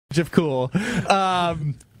of cool.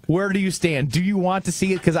 Where do you stand? Do you want to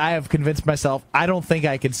see it? Because I have convinced myself I don't think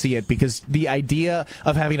I can see it, because the idea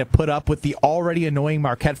of having to put up with the already annoying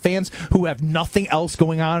Marquette fans who have nothing else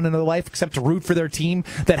going on in their life except to root for their team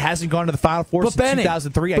that hasn't gone to the Final Four since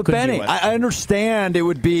 2003, I couldn't do it. I understand it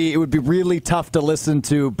would be really tough to listen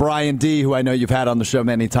to Brian D., who I know you've had on the show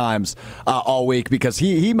many times all week, because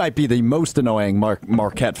he might be the most annoying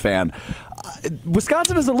Marquette fan.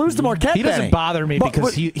 Wisconsin doesn't lose to Marquette. He doesn't bother me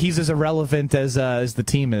because he's as irrelevant as the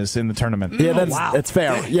team is in the tournament. Yeah, that's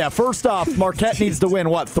fair. Yeah, first off, Marquette needs to win,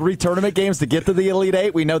 3 tournament games to get to the Elite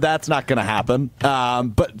Eight? We know that's not going to happen.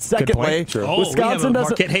 But secondly, Wisconsin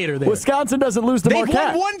doesn't lose to Marquette.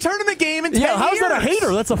 They've won 1 tournament game in 10 years. How's that a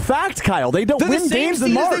hater? That's a fact, Kyle. They don't win games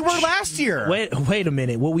in March. They were last year. Wait a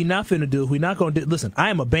minute. What we not finna do? We not going to listen. I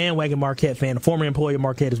am a bandwagon Marquette fan, a former employee of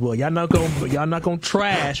Marquette as well. Y'all not going to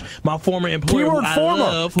trash my former employer. Keyword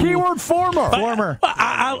former. Keyword former. Former.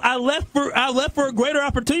 I left for a greater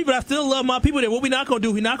opportunity, but I still love my people there. What we not going to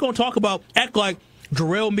do? We're not going to talk about act like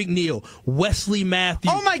Jarrell McNeil, Wesley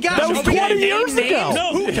Matthews. Oh my gosh, that was 20 years ago.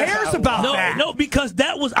 No, who cares about that? No, because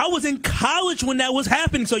I was in college when that was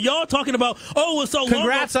happening. So y'all talking about it's so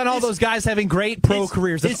Congrats on all those guys having great pro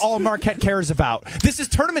careers. That's all Marquette cares about. This is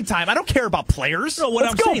tournament time. I don't care about players. No, what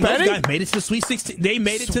I'm saying, those guys made it to the Sweet 16. They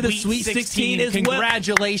made it to the Sweet 16 as well.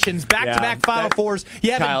 Congratulations, back-to-back Final Fours.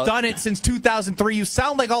 You haven't done it since 2003. You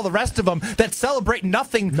sound like all the rest of them that celebrate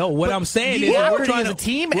nothing. No, what I'm saying is we're trying as a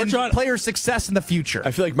team and player success in the future.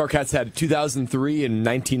 I feel like Marquette's had 2003 and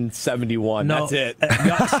 1971. No, that's it.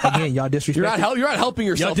 Again, y'all disrespect. You're not helping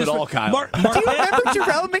yourself at all, Kyle. Do you remember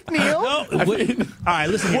Jarrell McNeil? No. All right,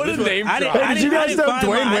 listen. What a name drop. Did you guys know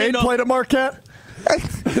Dwayne Wade played at Marquette?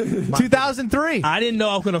 2003. I didn't know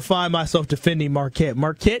I was going to find myself defending Marquette.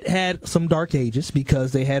 Marquette had some dark ages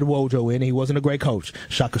because they had Wojo in. He wasn't a great coach.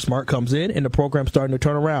 Shaka Smart comes in, and the program's starting to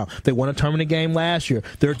turn around. They won a tournament game last year.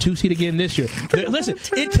 They're a 2-seed again this year. Listen,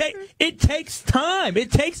 it takes time.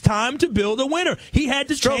 It takes time to build a winner. He had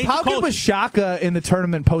to change. How good was Shaka in the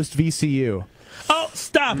tournament post VCU? Oh,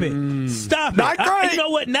 stop it. Stop it. Not great. You know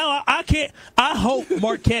what? Now I can't. I hope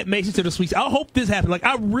Marquette makes it to the Sweet. I hope this happens.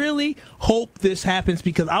 I really hope this happens,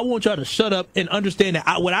 because I want y'all to shut up and understand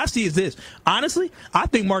that what I see is this. Honestly, I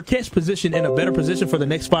think Marquette's positioned in a better position for the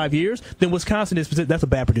next 5 years than Wisconsin is positioned. That's a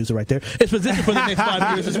bad producer right there. It's positioned for the next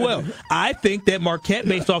 5 years as well. I think that Marquette,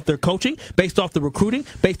 based off their coaching, based off the recruiting,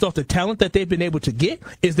 based off the talent that they've been able to get,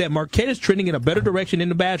 is that Marquette is trending in a better direction than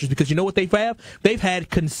the Badgers, because you know what they've had? They've had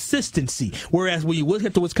consistency. Whereas when you look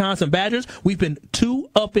at the Wisconsin Badgers, we've been too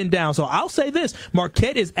up and down. So I'll say this: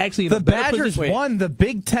 Marquette is actually in a better position. The Badgers won the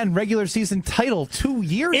Big Ten regular season title 2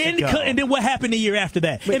 years ago. And then what happened the year after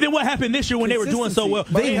that? And then what happened this year when they were doing so well?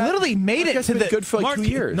 They literally made it to the good for like 2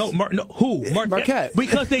 years. Who? Marquette.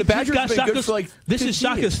 Because the Badgers got Shaka's. This is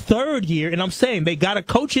Shaka's 3rd year, and I'm saying they got a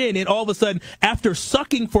coach in, and all of a sudden, after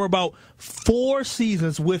sucking for about 4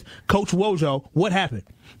 seasons with Coach Wojo, what happened?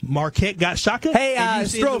 Marquette got Shaka. Hey,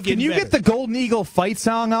 Stroke, can you get the Golden Eagle fight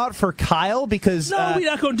song out for Kyle? Because no, we're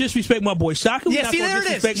not going to disrespect my boy Shaka. Yeah, see, there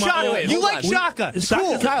it is. Shaka. You like Shaka.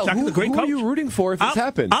 Cool. Kyle, Shaka's a great coach. Who are you rooting for if this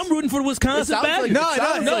happens? I'm rooting for the Wisconsin Badgers.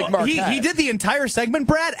 No. He did the entire segment,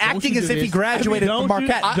 Brad, acting as if he graduated from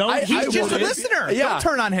Marquette. He's just a listener. Don't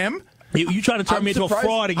turn on him. You trying to turn me into a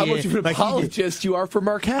fraud again? How much of an apologist you are for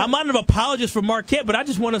Marquette? I'm not an apologist for Marquette, but I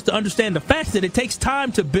just want us to understand the fact that it takes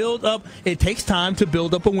time to build up. It takes time to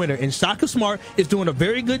build up a winner, and Shaka Smart is doing a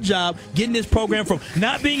very good job getting this program from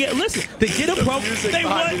not being. Listen, to get a program. They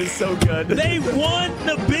won. Is so good. They won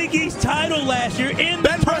the Big East title last year.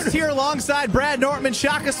 Ben Prust here alongside Brad Nortman,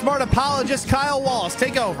 Shaka Smart apologist Kyle Wallace.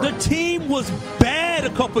 Take over. The team was bad a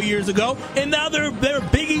couple years ago, and now they're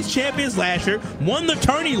Big East champions last year. Won the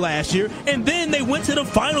tourney last year. And then they went to the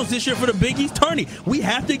finals this year for the Big East tourney. We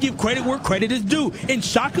have to give credit where credit is due. And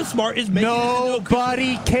Shaka Smart is making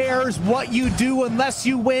Nobody cares what you do unless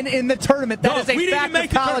you win in the tournament. That is a fact of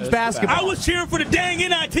college basketball. I was cheering for the dang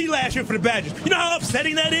NIT last year for the Badgers. You know how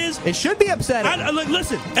upsetting that is? It should be upsetting.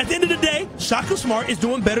 Listen, at the end of the day, Shaka Smart is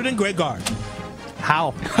doing better than Greg Gard.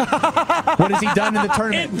 How? What has he done in the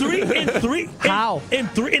tournament?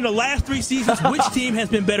 In the last 3 seasons, which team has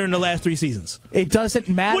been better in the last 3 seasons? It doesn't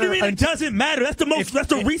matter. What do you mean it doesn't matter? That's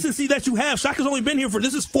the recency that you have. Shaka's only been here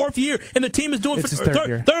this is 4th year, and the team is doing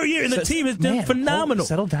third year, and the team is doing phenomenal.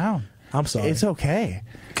 Settle down. I'm sorry. It's okay.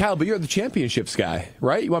 Kyle, but you're the championships guy,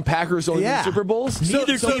 right? You want Packers only win Super Bowls?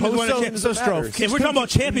 Neither team has won a championship. So Strofe, if we're talking about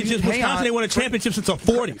championships, Wisconsin ain't won a championship since the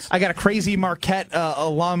 40s. I got a crazy Marquette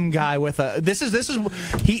alum guy with a. This is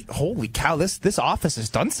holy cow! This office has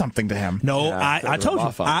done something to him. No, I told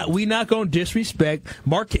you, we're not going to disrespect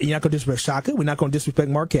Marquette. You're not going to disrespect Shaka. We're not going to disrespect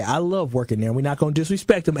Marquette. I love working there. We're not going to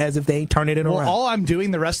disrespect them as if they ain't turning it around. All I'm doing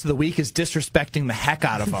the rest of the week is disrespecting the heck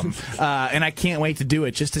out of them, and I can't wait to do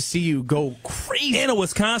it just to see you go crazy. And a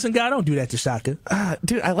Wisconsin guy, don't do that to Shaka.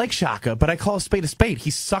 Dude, I like Shaka, but I call a spade a spade. He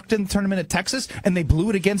sucked in the tournament at Texas, and they blew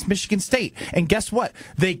it against Michigan State. And guess what?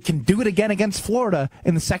 They can do it again against Florida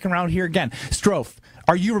in the second round here again. Strofe,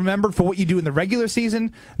 are you remembered for what you do in the regular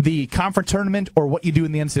season, the conference tournament, or what you do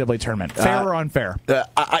in the NCAA tournament? Fair or unfair?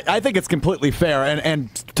 I think it's completely fair.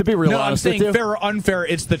 And to be real honest I'm saying with you, fair or unfair,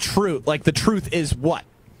 it's the truth. Like, the truth is what?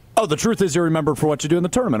 Oh, the truth is you're remembered for what you do in the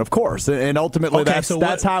tournament, of course. And ultimately,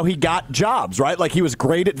 that's how he got jobs, right? Like, he was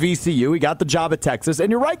great at VCU. He got the job at Texas.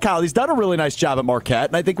 And you're right, Kyle. He's done a really nice job at Marquette.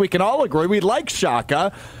 And I think we can all agree we like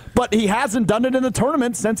Shaka, but he hasn't done it in the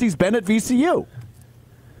tournament since he's been at VCU.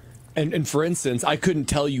 And for instance, I couldn't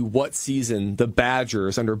tell you what season the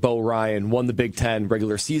Badgers under Bo Ryan won the Big Ten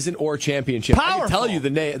regular season or championship. Powerful. I can tell you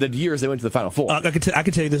the years they went to the Final Four. I can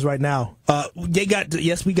tell you this right now. We got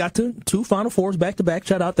to 2 Final Fours back to back.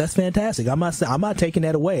 Shout out, that's fantastic. I'm not taking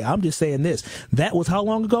that away. I'm just saying this. That was how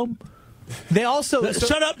long ago? They also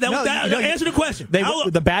shut up. Answer the question.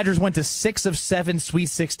 The Badgers went to 6 of 7 Sweet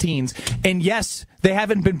 16s, and yes, they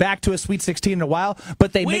haven't been back to a Sweet 16 in a while.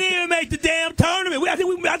 But we didn't even make the damn tournament. I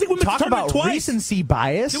think we missed the tournament twice. Recency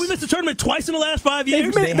bias. Did we miss the tournament twice in the last 5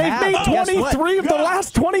 years? They've made 23 of the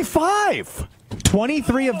last 25.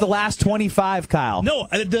 23 of the last 25, Kyle. No,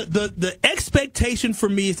 the expectation for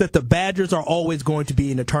me is that the Badgers are always going to be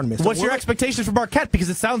in the tournament. So what's your expectation for Marquette? Because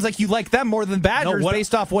it sounds like you like them more than Badgers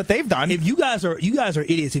based off what they've done. If you guys are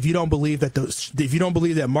idiots if you don't believe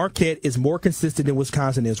that Marquette is more consistent than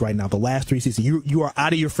Wisconsin is right now, the last 3 seasons, you are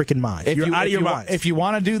out of your freaking mind. You're out of your mind. If you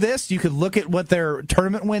want to do this, you could look at what their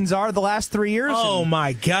tournament wins are the last 3 years. Oh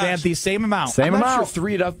my gosh, they have the same amount. I'm not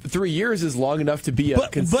sure 3 years is long enough to be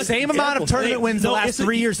but same amount of tournament wins the last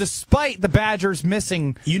 3 years, despite the Badgers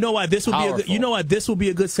missing. You know why this will be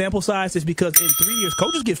a good sample size is because in 3 years,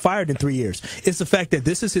 coaches get fired in 3 years. It's the fact that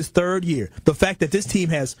this is his 3rd year. The fact that this team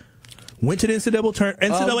has went to the NCAA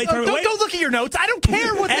tournament. Don't look at your notes. I don't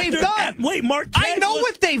care what they've done. I know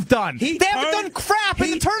what they've done. They haven't done crap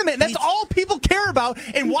in the tournament. That's all people care about.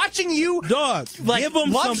 And watching you, give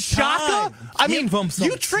him love some Shaka. time. I mean,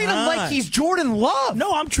 you treat him like he's Jordan Love.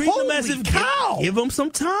 No, I'm treating him as if give him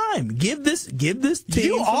some time. Give this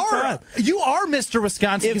team some time. You are Mr.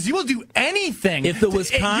 Wisconsin because you will do anything. If the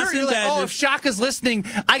Wisconsin Badgers, if Shaka's listening,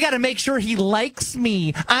 I got to make sure he likes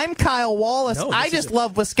me. I'm Kyle Wallace. I just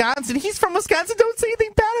love Wisconsin. He's from Wisconsin. Don't say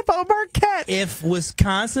anything bad about Marquette. If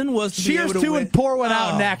Wisconsin was to cheers to and pour one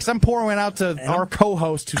out next. I'm pouring one out to our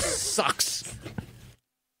co-host who sucks.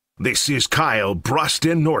 This is Kyle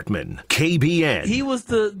Bruston Nortman, KBN. He was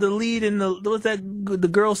the lead in the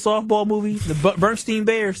girls softball movie, the Bernstein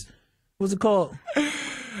Bears. What's it called?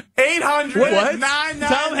 800 what? 990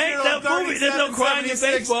 Tom Hanks, that movie. There's no crying in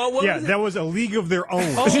baseball. That was A League of Their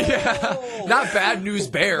Own. Not Bad News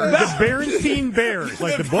Bears. The Bernstein Bears,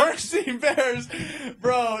 like the book. Bernstein Bears,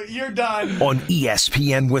 bro. You're done. On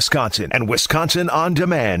ESPN Wisconsin and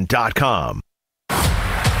WisconsinOnDemand.com.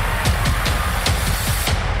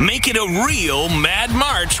 Make it a real Mad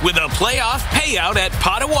March with a playoff payout at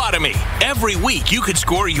Potawatomi. Every week, you could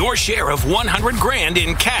score your share of $100,000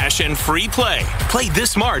 in cash and free play. Play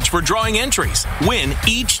this March for drawing entries. Win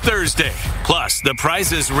each Thursday. Plus, the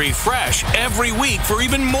prizes refresh every week for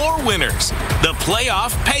even more winners. The playoff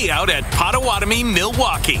payout at Potawatomi,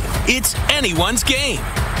 Milwaukee. It's anyone's game.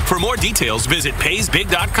 For more details, visit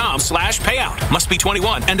paysbig.com/payout. Must be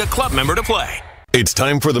 21 and a club member to play. It's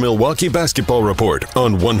time for the Milwaukee Basketball Report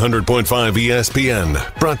on 100.5 ESPN.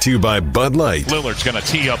 Brought to you by Bud Light. Lillard's going to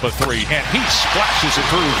tee up a 3, and he splashes it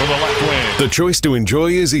through for the left wing. The choice to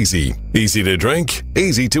enjoy is easy. Easy to drink,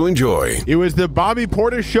 easy to enjoy. It was the Bobby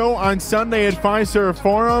Portis Show on Sunday at Fiserv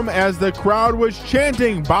Forum as the crowd was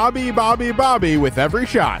chanting Bobby, Bobby, Bobby with every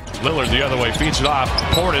shot. Lillard the other way, feeds it off.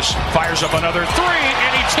 Portis fires up another 3,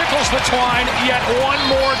 and he tickles the twine yet one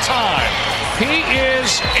more time. He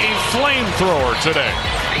is a flamethrower today.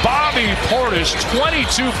 Bobby Portis,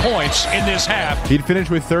 22 points in this half. He'd finish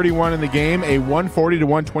with 31 in the game, a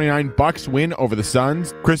 140-129 Bucks win over the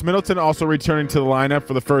Suns. Chris Middleton also returning to the lineup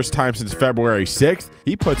for the first time since February 6th.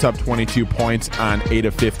 He puts up 22 points on 8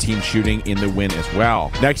 of 15 shooting in the win as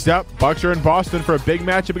well. Next up, Bucks are in Boston for a big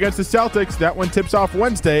matchup against the Celtics. That one tips off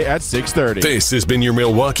Wednesday at 6:30. This has been your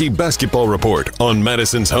Milwaukee Basketball Report on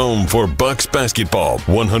Madison's home for Bucks basketball,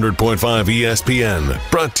 100.5 ESPN.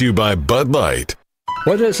 Brought to you by Bud Light.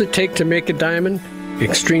 What does it take to make a diamond?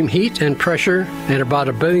 Extreme heat and pressure and about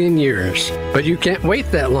 1 billion years. But you can't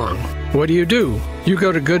wait that long. What do? You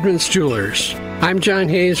go to Goodman's Jewelers. I'm John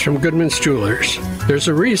Hayes from Goodman's Jewelers. There's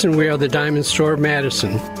a reason we are the Diamond Store of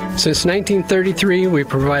Madison. Since 1933, we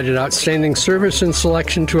provided outstanding service and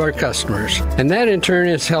selection to our customers, and that in turn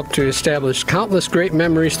has helped to establish countless great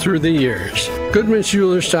memories through the years.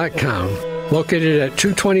 Goodman'sJewelers.com, located at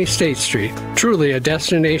 220 State Street. Truly a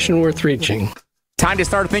destination worth reaching. Time to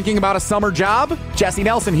start thinking about a summer job? Jesse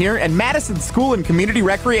Nelson here, and Madison School and Community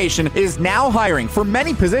Recreation is now hiring for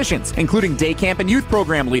many positions, including day camp and youth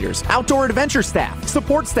program leaders, outdoor adventure staff,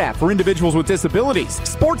 support staff for individuals with disabilities,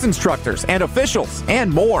 sports instructors and officials,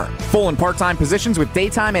 and more. Full and part-time positions with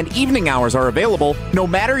daytime and evening hours are available. No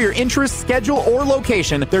matter your interest, schedule, or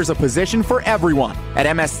location, there's a position for everyone. At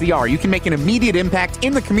MSCR, you can make an immediate impact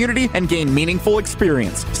in the community and gain meaningful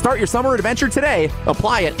experience. Start your summer adventure today.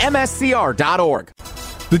 Apply at mscr.org.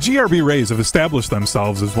 The GRB Rays have established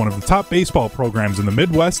themselves as one of the top baseball programs in the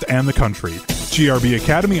Midwest and the country. GRB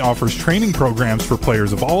Academy offers training programs for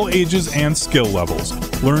players of all ages and skill levels.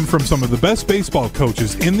 Learn from some of the best baseball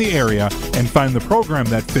coaches in the area and find the program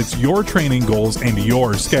that fits your training goals and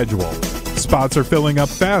your schedule. Spots are filling up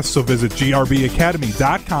fast, so visit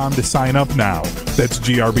grbacademy.com to sign up now. That's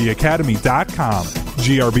grbacademy.com.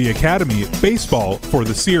 GRB Academy, baseball for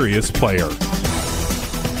the serious player.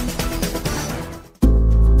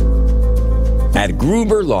 At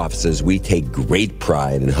Gruber Law Offices, we take great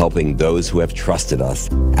pride in helping those who have trusted us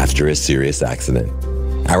after a serious accident.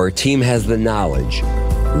 Our team has the knowledge,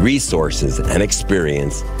 resources, and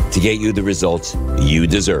experience to get you the results you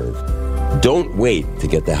deserve. Don't wait to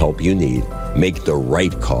get the help you need. Make the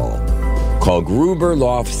right call. Call Gruber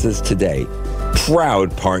Law Offices today.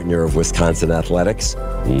 Proud partner of Wisconsin Athletics.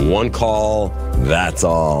 One call, that's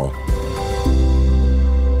all.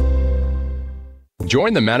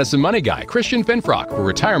 Join the Madison Money Guy, Christian Finfrock, for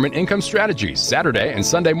Retirement Income Strategies, Saturday and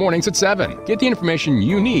Sunday mornings at 7. Get the information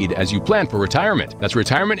you need as you plan for retirement. That's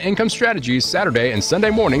Retirement Income Strategies, Saturday and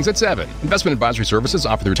Sunday mornings at 7. Investment advisory services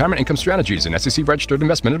offered through Retirement Income Strategies, an SEC-registered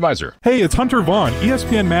investment advisor. Hey, it's Hunter Vaughn.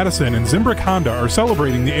 ESPN Madison and Zimbrick Honda are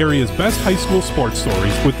celebrating the area's best high school sports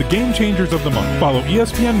stories with the Game Changers of the Month. Follow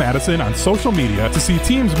ESPN Madison on social media to see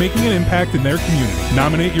teams making an impact in their community.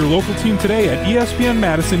 Nominate your local team today at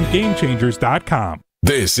ESPNMadisonGameChangers.com.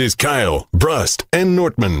 This is Kyle, Brust, and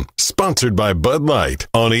Nortman, sponsored by Bud Light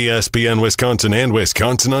on ESPN Wisconsin and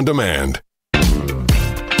Wisconsin On Demand.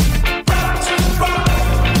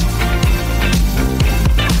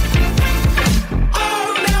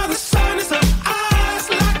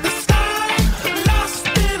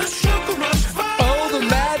 Oh, the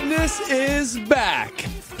madness is back.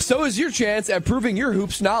 So is your chance at proving your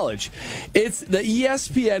hoops knowledge. It's the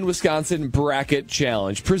ESPN Wisconsin Bracket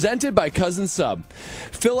Challenge, presented by Cousin Sub.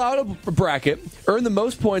 Fill out a bracket, earn the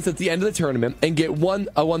most points at the end of the tournament, and get a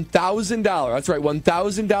 $1,000, that's right,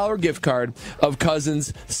 $1,000 gift card of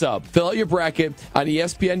Cousins Sub. Fill out your bracket on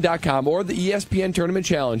ESPN.com or the ESPN Tournament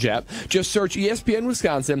Challenge app. Just search ESPN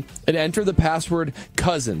Wisconsin and enter the password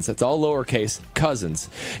Cousins. That's all lowercase, Cousins.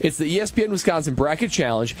 It's the ESPN Wisconsin Bracket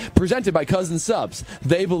Challenge, presented by Cousin Subs.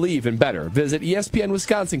 They believe in better. Visit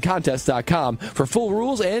ESPNWisconsinContest.com for full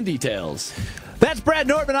rules and details. That's Brad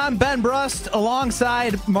Nortman. I'm Ben Brust,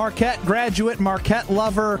 alongside Marquette graduate, Marquette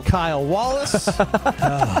lover Kyle Wallace.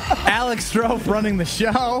 Alex Strofe running the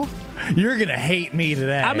show. You're going to hate me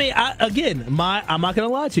today. I mean, I'm not going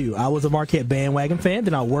to lie to you. I was a Marquette bandwagon fan,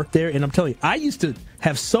 then I worked there, and I'm telling you, I used to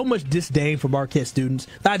have so much disdain for Marquette students.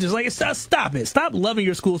 I just like, stop it. Stop loving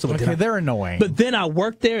your school so much. Okay, they're annoying. But then I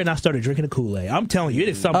worked there, and I started drinking the Kool-Aid. I'm telling you, it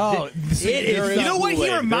is something. You know what?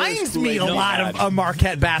 He reminds me a lot of a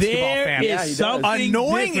Marquette basketball fan. There is something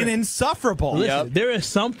annoying different. and insufferable. Listen, there is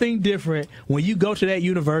something different when you go to that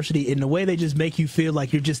university in the way they just make you feel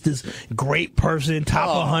like you're just this great person,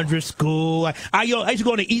 top 100 school. I used to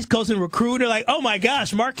go on the East Coast and recruit. They're like, oh my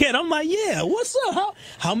gosh, Marquette. I'm like, yeah, what's up?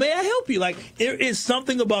 How may I help you? Like, there is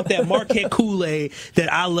something about that Marquette Kool-Aid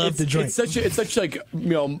that I love to drink. It's such like,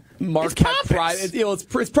 Marquette private.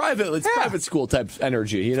 It's private. It's private school type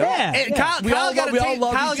energy. Yeah. And Kyle got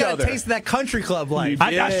a taste of that country club life.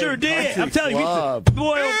 I sure did. I'm telling you,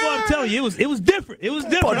 boy, I'm telling you, it was different. It was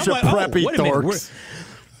different. Bunch I'm of like, preppy wait a minute. dorks.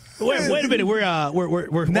 Wait a minute. We're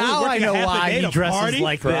now I know why he dresses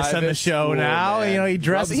like this on the show. School, now man. he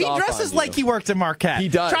dresses like he worked at Marquette. He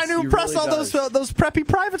does. Trying to impress all those preppy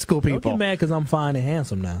private school people. Don't get mad because I'm fine and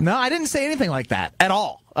handsome now. No, I didn't say anything like that at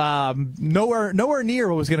all. Nowhere near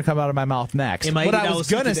what was going to come out of my mouth next. What I was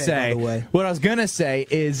going to say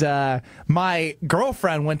is my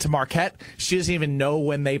girlfriend went to Marquette. She doesn't even know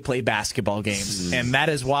when they play basketball games, and that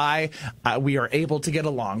is why we are able to get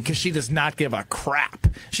along, because she does not give a crap.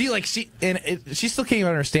 She still can't even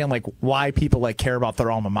understand like why people like care about their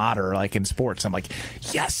alma mater like in sports. I'm like,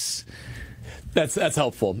 yes. That's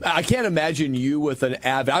helpful. I can't imagine you with an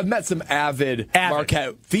avid. I've met some avid.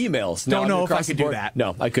 Marquette females. Don't know if I could do that.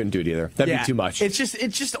 No, I couldn't do it either. That'd be too much. It's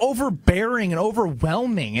just overbearing and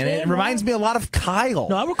overwhelming, and it reminds me a lot of Kyle.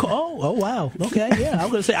 No, I recall. Oh wow. Okay, yeah. I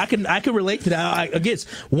was gonna say I can relate to that. I guess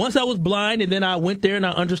once I was blind, and then I went there and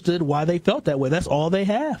I understood why they felt that way. That's all they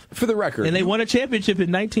have. For the record, and they won a championship in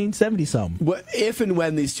 1970 something. If and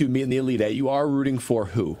when these two meet in the Elite Eight, you are rooting for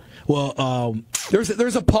who? Well,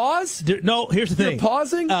 there's a pause. No, here's the thing. You're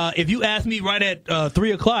pausing. If you asked me right at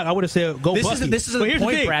 3:00, I would have said go. This is the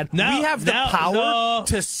point, Brad. Now, we have the power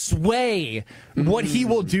to sway what he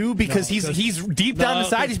will do because he's deep down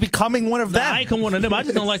inside. He's becoming one of them. I ain't come one of them. I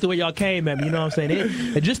just don't like the way y'all came at me. You know what I'm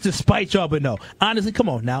saying? And just to spite y'all, but no. Honestly, come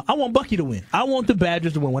on now. I want Bucky to win. I want the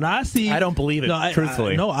Badgers to win. When I see, I don't believe it.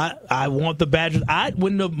 Truthfully, I want the Badgers.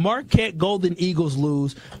 When the Marquette Golden Eagles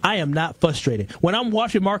lose, I am not frustrated. When I'm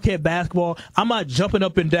watching Marquette basketball, I'm not jumping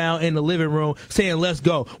up and down in the living room saying let's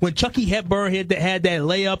go. When Chucky Hepburn had that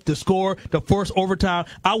layup to score the first overtime,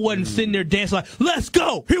 I wasn't sitting there dancing like let's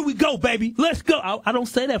go. Here we go, baby. Let's go. I don't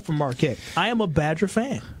say that for Marquette. I am a Badger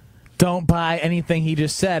fan. Don't buy anything he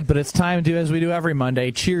just said, but it's time to, as we do every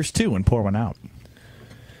Monday, cheers to and pour one out.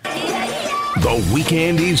 The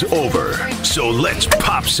weekend is over, so let's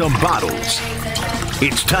pop some bottles.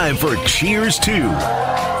 It's time for Cheers to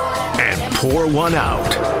and Pour One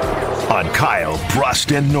Out on Kyle,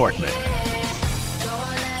 Brust, and Nortman.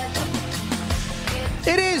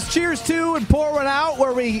 It is Cheers to and Pour One Out,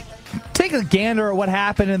 where we take a gander at what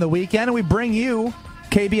happened in the weekend, and we bring you,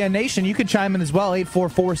 KBN Nation. You can chime in as well,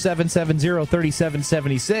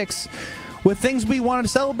 844-770-3776, with things we want to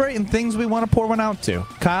celebrate and things we want to pour one out to.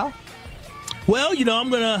 Kyle? Well,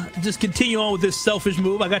 I'm going to just continue on with this selfish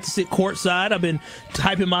move. I got to sit courtside. I've been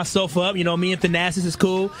hyping myself up. Me and Thanasis is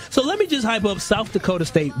cool. So let me just hype up South Dakota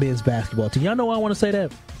State men's basketball team. Y'all know why I want to say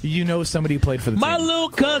that? You know somebody who played for the team. My little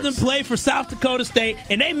cousin played for South Dakota State,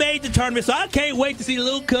 and they made the tournament, so I can't wait to see the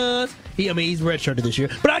little cuz. He's redshirted this year,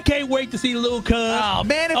 but I can't wait to see the little cuz. Oh,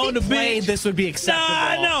 man, if he played, this would be acceptable. Nah,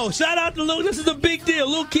 I know. Shout out to Luke. This is a big deal.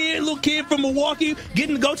 Little kid from Milwaukee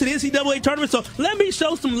getting to go to the NCAA tournament. So let me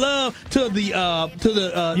show some love to the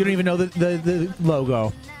you don't even know the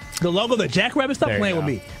logo. The logo, the Jackrabbit, stop playing with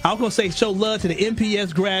me. I was going to say show love to the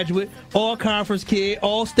MPS graduate, all-conference kid,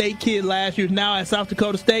 all-state kid last year, now at South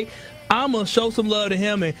Dakota State. I'm going to show some love to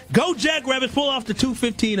him and go Jackrabbits, pull off the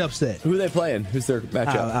 215 upset. Who are they playing? Who's their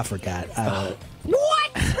matchup? I forgot.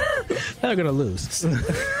 What? They're going to lose.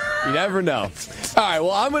 You never know. All right,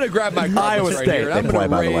 well, I'm going to grab my Iowa State. Here, I'm going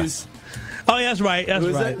to raise. Oh, yeah, that's right. That's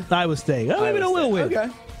right. Iowa State. I don't even know we'll win. Okay.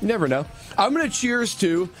 You never know. I'm going to cheers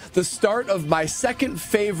to the start of my second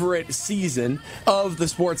favorite season of the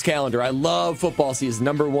sports calendar. I love football season,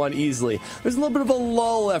 number one easily. There's a little bit of a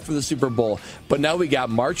lull after the Super Bowl, but now we got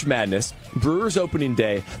March Madness, Brewers opening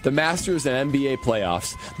day, the Masters and NBA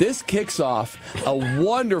playoffs. This kicks off a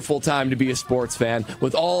wonderful time to be a sports fan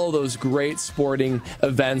with all those great sporting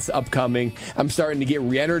events upcoming. I'm starting to get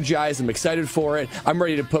re-energized. I'm excited for it. I'm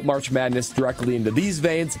ready to put March Madness directly into these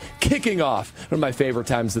veins, kicking off one of my favorite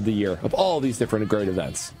times of the year of all these different great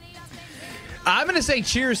events. I'm going to say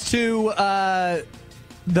cheers to the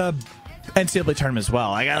NCAA tournament as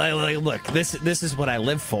well. Look, this is what I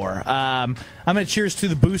live for. I'm going to cheers to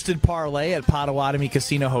the boosted parlay at Potawatomi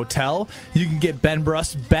Casino Hotel. You can get Ben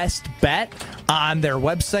Brust's best bet on their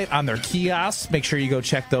website, on their kiosks. Make sure you go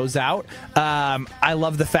check those out. I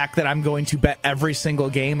love the fact that I'm going to bet every single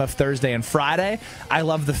game of Thursday and Friday. I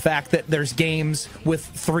love the fact that there's games with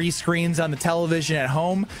 3 screens on the television at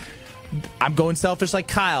home. I'm going selfish like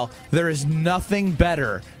Kyle. There is nothing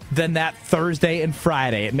better than that Thursday and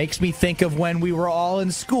Friday. It makes me think of when we were all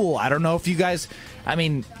in school. I don't know if you guys,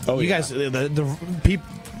 guys, the people,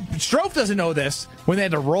 Strofe doesn't know this, when they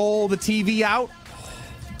had to roll the TV out.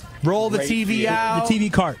 The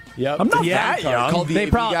TV cart. Yep. I'm not that young. Called the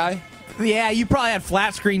AV guy. Yeah, you probably had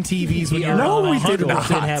flat screen TVs when you were No, we did not.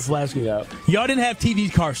 Didn't have flat screen. Yep. Y'all didn't have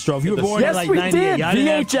TV cars, Strofe. You were born in like 98. Yes, we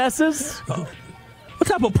did. VHSs. What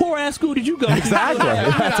type of poor ass school did you go to? Exactly.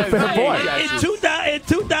 That's a fair point. In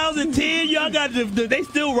 2010, y'all got they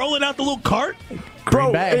still rolling out the little cart?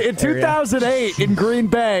 Bro, in 2008 in Green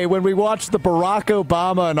Bay, when we watched the Barack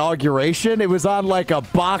Obama inauguration, it was on like a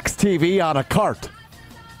box TV on a cart.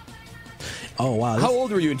 Oh, wow. How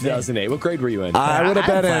old were you in 2008? What grade were you in? I would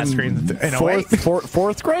have been in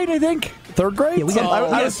fourth grade, I think. Third grade? Yeah,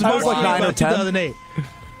 I was like 9 or 10. 2008.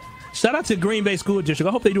 Shout out to Green Bay School District.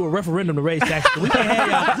 I hope they do a referendum to raise taxes. We can't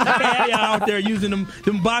have y'all out there using them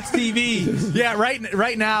box TVs. Yeah,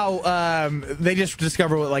 right now, they just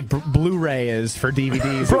discovered what like Blu-ray is for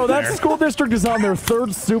DVDs. Bro, that school district is on their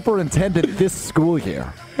third superintendent this school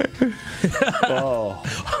year. Oh.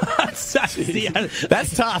 That's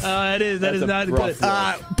tough. That is not good.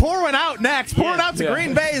 Pour one out next. Pour it out to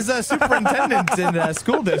Green Bay's superintendent in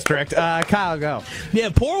school district. Kyle, go. Yeah,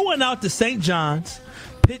 pour one out to St. John's,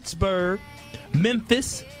 Pittsburgh,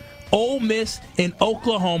 Memphis, Ole Miss, and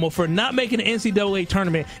Oklahoma for not making the NCAA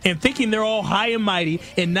tournament and thinking they're all high and mighty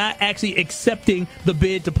and not actually accepting the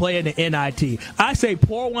bid to play in the NIT. I say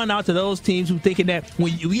pour one out to those teams who thinking that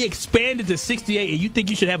when we expanded to 68 and you think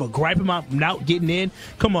you should have a gripe about not getting in,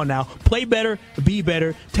 come on now. Play better, be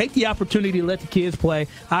better, take the opportunity to let the kids play.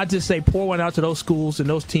 I just say pour one out to those schools and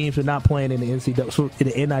those teams who are not playing in the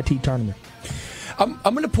NIT tournament. I'm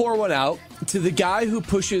going to pour one out to the guy who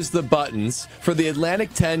pushes the buttons for the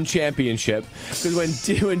Atlantic 10 championship.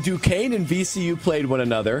 Because when Duquesne and VCU played one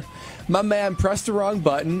another, my man pressed the wrong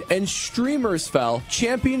button and streamers fell.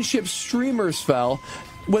 Championship streamers fell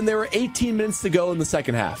when there were 18 minutes to go in the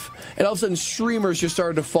second half. And all of a sudden, streamers just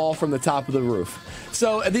started to fall from the top of the roof.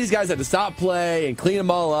 So these guys had to stop play and clean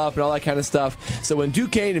them all up and all that kind of stuff. So when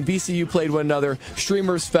Duquesne and VCU played one another,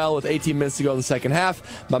 streamers fell with 18 minutes to go in the second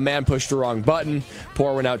half. My man pushed the wrong button.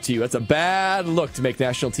 Pour one out to you. That's a bad look to make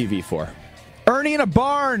national TV for. Ernie in a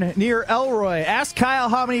barn near Elroy. Ask Kyle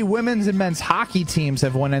how many women's and men's hockey teams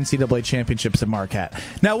have won NCAA championships at Marquette.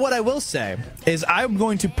 Now, what I will say is I'm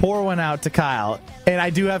going to pour one out to Kyle, and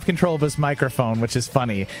I do have control of his microphone, which is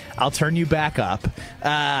funny. I'll turn you back up.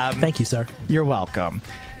 Thank you, sir. You're welcome.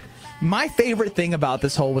 My favorite thing about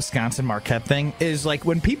this whole Wisconsin-Marquette thing is, like,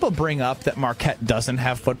 when people bring up that Marquette doesn't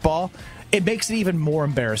have football, it makes it even more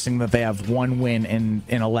embarrassing that they have one win in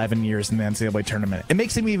 11 years in the NCAA tournament. It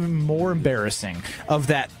makes it even more embarrassing of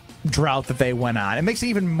that drought that they went on. It makes it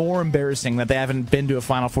even more embarrassing that they haven't been to a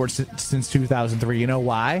Final Four since 2003. You know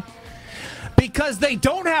why? Because they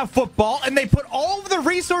don't have football, and they put all of the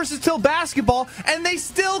resources to basketball, and they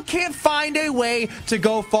still can't find a way to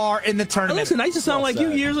go far in the tournament. Listen, I used to sound like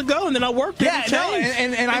you years ago, and then I worked it. Yeah, no,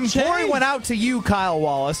 and I'm pouring one out to you, Kyle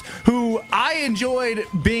Wallace, who I enjoyed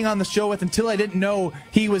being on the show with until I didn't know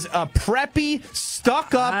he was a preppy,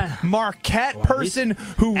 stuck-up Marquette person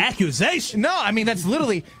who... Accusation? No, I mean, that's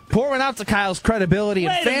literally... Pouring out to Kyle's credibility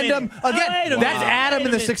and fandom. Again, that's Adam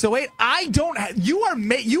in the 608. I don't. You are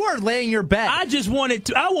laying your bet. I just wanted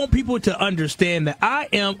to. I want people to understand that I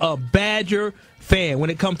am a Badger fan. When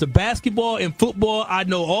it comes to basketball and football, I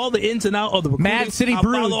know all the ins and outs of the recruiting. Mad City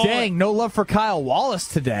Brew. Dang, no love for Kyle Wallace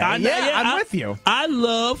today. I'm with you. I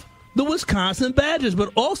love the Wisconsin Badgers,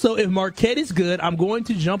 but also if Marquette is good, I'm going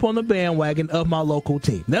to jump on the bandwagon of my local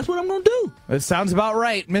team. That's what I'm going to do. That sounds about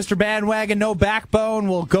right. Mr. Bandwagon, no backbone,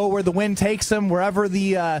 will go where the wind takes him, wherever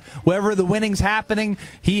the winning's happening.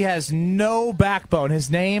 He has no backbone. His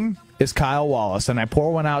name is Kyle Wallace, and I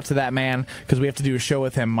pour one out to that man because we have to do a show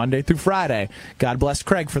with him Monday through Friday. God bless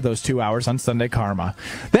Craig for those 2 hours on Sunday Karma.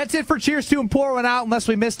 That's it for Cheers to and Pour One Out, unless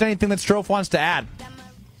we missed anything that Strofe wants to add.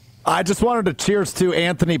 I just wanted to cheers to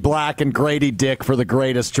Anthony Black and Grady Dick for the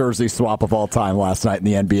greatest jersey swap of all time last night in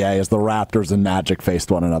the NBA as the Raptors and Magic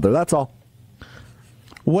faced one another. That's all.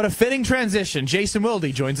 What a fitting transition. Jason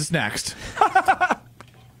Wilde joins us next.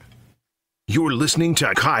 You're listening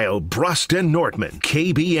to Kyle Brust and Nortman,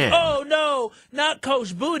 KBN. Oh, no, not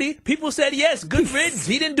Coach Booty. People said yes, good riddance.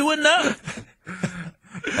 He didn't do enough.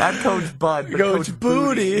 Not Coach Bud, but Coach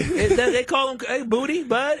Booty. They call him Booty,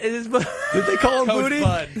 Bud? Did they call him Coach Booty?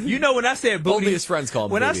 Bud. You know when I said Booty. Only his friends call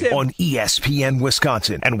him when Booty. I said, on ESPN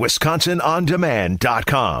Wisconsin and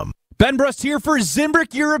WisconsinOnDemand.com. Ben Brust here for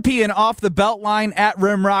Zimbrick European off the Beltline at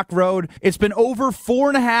Rimrock Road. It's been over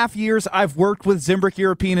 4.5 years I've worked with Zimbrick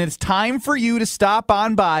European, and it's time for you to stop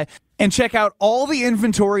on by and check out all the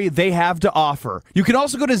inventory they have to offer. You can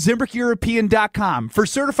also go to ZimbrickEuropean.com for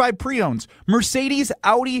certified pre-owns, Mercedes,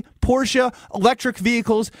 Audi, Porsche, electric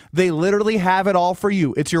vehicles. They literally have it all for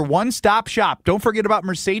you. It's your one-stop shop. Don't forget about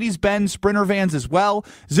Mercedes-Benz Sprinter vans as well.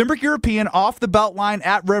 Zimbrick European off the Beltline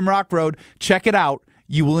at Rimrock Road. Check it out.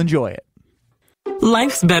 You will enjoy it.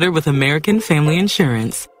 Life's better with American Family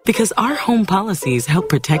Insurance because our home policies help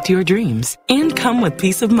protect your dreams and come with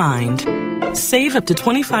peace of mind. Save up to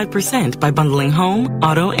 25% by bundling home,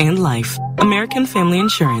 auto, and life. American Family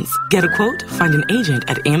Insurance. Get a quote, find an agent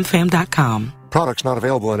at amfam.com. Products not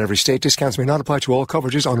available in every state. Discounts may not apply to all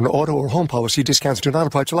coverages on an auto or home policy. Discounts do not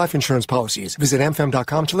apply to life insurance policies. Visit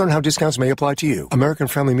amfam.com to learn how discounts may apply to you. American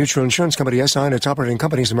Family Mutual Insurance Company, SI, and its operating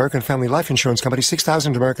companies, American Family Life Insurance Company,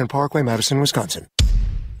 6000 American Parkway, Madison, Wisconsin.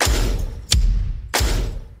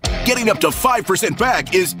 Getting up to 5%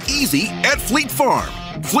 back is easy at Fleet Farm.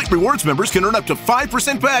 Fleet Rewards members can earn up to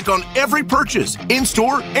 5% back on every purchase,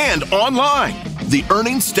 in-store and online. The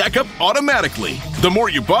earnings stack up automatically. The more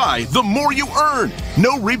you buy, the more you earn.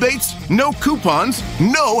 No rebates, no coupons,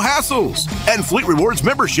 no hassles. And Fleet Rewards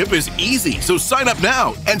membership is easy, so sign up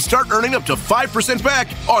now and start earning up to 5% back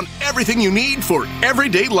on everything you need for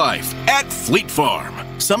everyday life at Fleet Farm.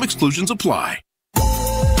 Some exclusions apply.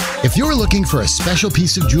 If you're looking for a special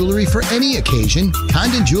piece of jewelry for any occasion,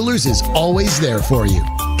 Condon Jewelers is always there for you.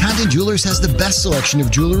 Condon Jewelers has the best selection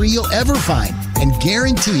of jewelry you'll ever find and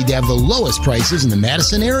guaranteed to have the lowest prices in the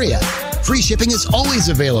Madison area. Free shipping is always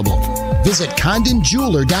available. Visit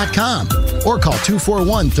CondonJeweler.com or call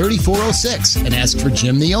 241-3406 and ask for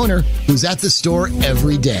Jim, the owner, who's at the store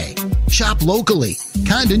every day. Shop locally.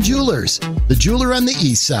 Condon Jewelers, the jeweler on the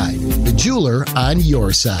east side, the jeweler on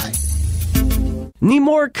your side. Need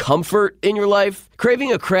more comfort in your life?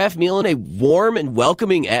 Craving a craft meal in a warm and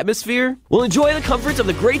welcoming atmosphere? Well, enjoy the comforts of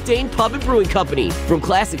the Great Dane Pub and Brewing Company. From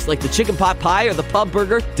classics like the chicken pot pie or the pub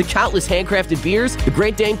burger to countless handcrafted beers, the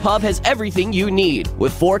Great Dane Pub has everything you need.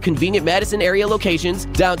 With 4 convenient Madison area locations,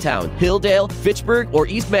 downtown, Hilldale, Fitchburg, or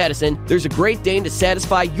East Madison, there's a Great Dane to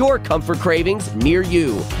satisfy your comfort cravings near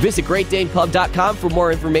you. Visit GreatDanePub.com for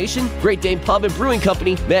more information. Great Dane Pub and Brewing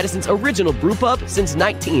Company, Madison's original brew pub since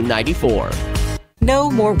 1994.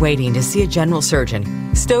 No more waiting to see a general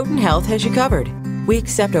surgeon. Stoughton Health has you covered. We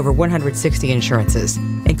accept over 160 insurances,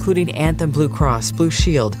 including Anthem Blue Cross, Blue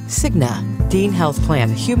Shield, Cigna, Dean Health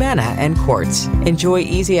Plan, Humana, and Quartz. Enjoy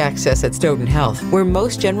easy access at Stoughton Health, where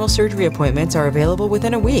most general surgery appointments are available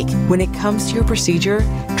within a week. When it comes to your procedure,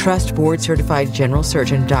 trust board-certified general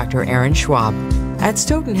surgeon Dr. Aaron Schwab. At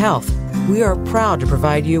Stoughton Health, we are proud to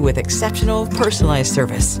provide you with exceptional, personalized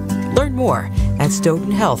service. Learn more at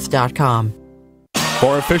stoughtonhealth.com.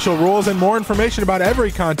 For official rules and more information about every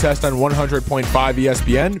contest on 100.5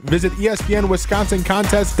 ESPN, visit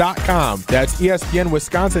ESPNWisconsinContest.com. That's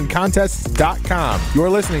ESPNWisconsinContests.com. You're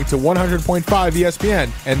listening to 100.5 ESPN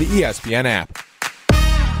and the ESPN app.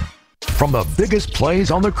 From the biggest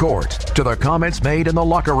plays on the court to the comments made in the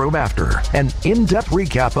locker room after, an in-depth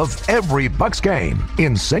recap of every Bucks game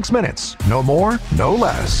in 6 minutes. No more, no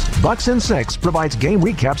less. Bucks in 6 provides game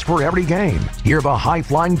recaps for every game. Hear the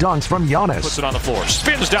high-flying dunks from Giannis. Puts it on the floor,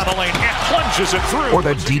 spins down the lane, and plunges it through. Or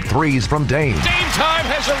the deep threes from Dame. Dame time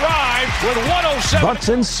has arrived with 107. Bucks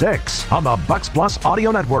in 6 on the Bucks Plus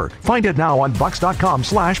Audio Network. Find it now on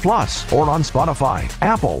bucks.com/plus or on Spotify,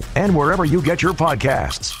 Apple, and wherever you get your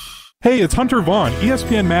podcasts. Hey, it's Hunter Vaughn.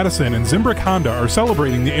 ESPN Madison and Zimbrick Honda are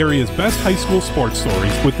celebrating the area's best high school sports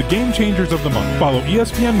stories with the Game Changers of the Month. Follow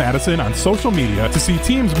ESPN Madison on social media to see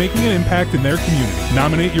teams making an impact in their community.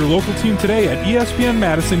 Nominate your local team today at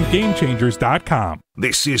ESPNMadisonGameChangers.com.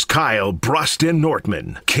 This is Kyle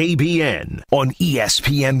Broston-Nortman, KBN, on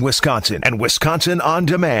ESPN Wisconsin and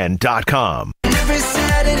WisconsinOnDemand.com. Every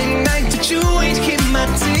Saturday night that you ain't keep my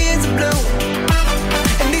tears blue.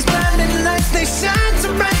 And these blinding lights, they shine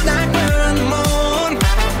so bright like we're on the moon.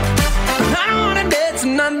 I don't wanna dance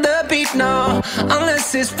another beat, no,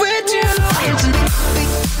 unless it's with you.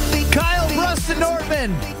 Kyle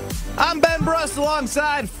Broston-Nortman. I'm Ben Brust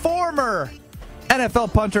alongside former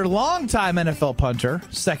NFL punter, longtime NFL punter,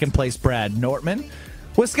 second place Brad Nortman,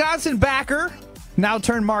 Wisconsin backer, now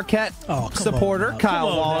turned Marquette supporter, Kyle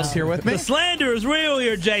Wallace here with me. The slander is real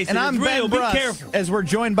here, Jason. And I'm it's real. Ben Brust, Be careful. as we're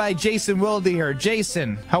joined by Jason Wilde here.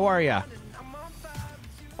 Jason, how are you?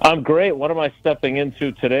 I'm great. What am I stepping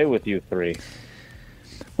into today with you three?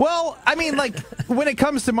 Well, I mean, like, when it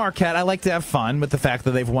comes to Marquette, I like to have fun with the fact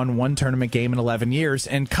that they've won one tournament game in 11 years.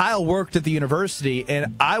 And Kyle worked at the university,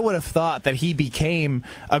 and I would have thought that he became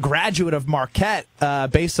a graduate of Marquette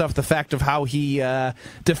based off the fact of how he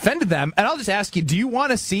defended them. And I'll just ask you, do you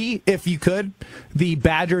want to see, if you could, the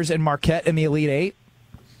Badgers and Marquette in the Elite Eight?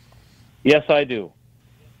 Yes, I do.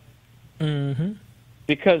 Mm-hmm.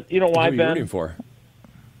 Because you know why, Who are you Ben? rooting for?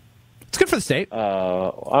 It's good for the state.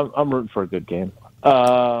 I'm rooting for a good game.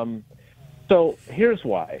 So here's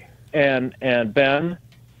why. And Ben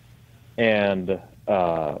and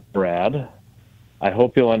Brad, I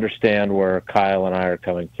hope you'll understand where Kyle and I are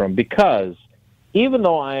coming from, because even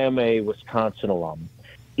though I am a Wisconsin alum,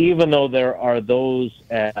 even though there are those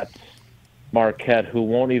at Marquette who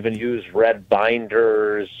won't even use red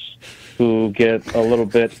binders, who get a little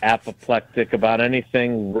bit apoplectic about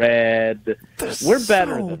anything red, we're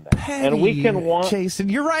better than that. petty, and we can want Jason.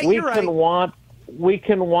 You're right. We You're can right.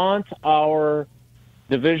 want our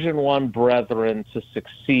Division I brethren to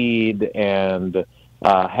succeed and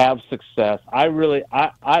have success. I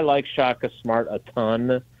like Shaka Smart a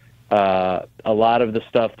ton. A lot of the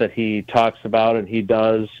stuff that he talks about and he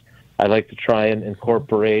does, I like to try and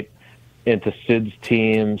incorporate into Sid's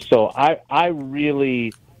team. So I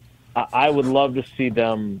would love to see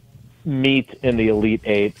them meet in the Elite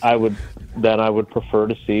Eight. I would prefer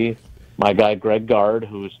to see my guy Greg Gard,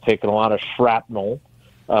 who's taken a lot of shrapnel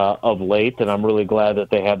of late, and I'm really glad that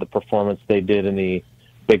they had the performance they did in the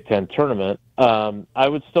Big Ten tournament. I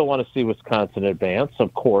would still want to see Wisconsin advance,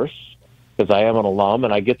 of course, because I am an alum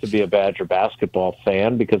and I get to be a Badger basketball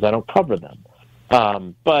fan because I don't cover them.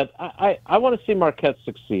 But I want to see Marquette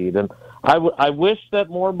succeed, and I wish that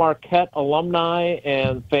more Marquette alumni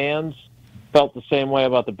and fans felt the same way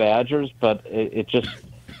about the Badgers, but it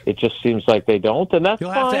just seems like they don't, and that's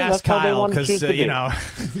You'll fine. have to ask That's how they Kyle want to choose because to be.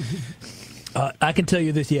 I can tell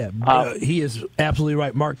you this, he is absolutely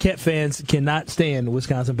right. Marquette fans cannot stand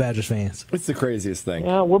Wisconsin Badgers fans. It's the craziest thing.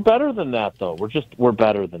 Yeah, we're better than that, though. We're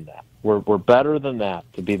better than that. We're better than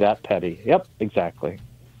that to be that petty. Yep, exactly.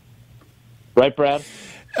 Right, Brad?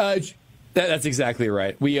 That's exactly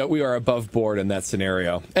right. We are above board in that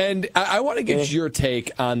scenario. And I want to get your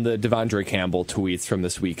take on the Devondre Campbell tweets from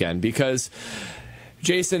this weekend, because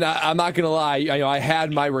Jason, I'm not going to lie. I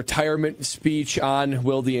had my retirement speech on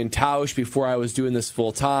Wilde and Tausch before I was doing this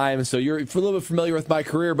full time, so you're a little bit familiar with my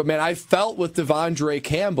career. But man, I felt with Devondre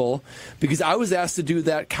Campbell because I was asked to do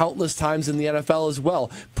that countless times in the NFL as well.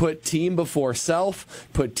 Put team before self,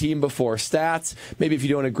 put team before stats. Maybe if you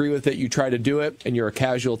don't agree with it, you try to do it, and you're a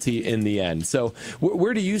casualty in the end. So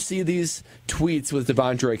where do you see these tweets with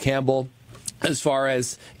Devondre Campbell as far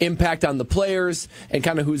as impact on the players and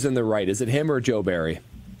kind of who's in the right? Is it him or Joe Barry?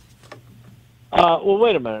 Well,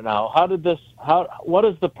 wait a minute now. What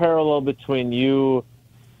is the parallel between you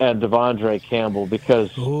and Devondre Campbell?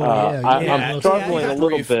 Because I'm struggling a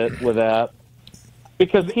little bit with that.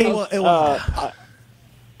 Because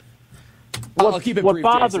I'll keep it what brief,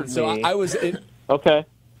 bothered Jason. me. So I was in, okay.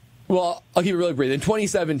 Well, I'll keep it really brief. In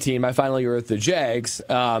 2017, my final year with the Jags,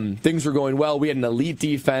 things were going well. We had an elite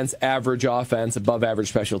defense, average offense, above average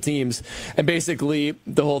special teams. And basically,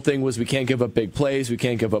 the whole thing was we can't give up big plays. We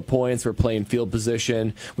can't give up points. We're playing field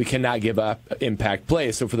position. We cannot give up impact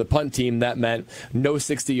plays. So for the punt team, that meant no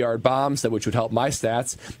 60-yard bombs, which would help my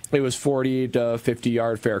stats. It was 40 to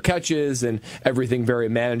 50-yard fair catches and everything very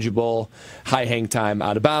manageable, high hang time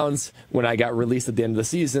out of bounds. When I got released at the end of the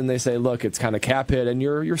season, they say, look, it's kind of cap hit and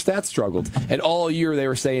your stats struggled. And all year they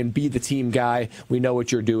were saying, be the team guy. We know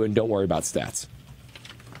what you're doing. Don't worry about stats.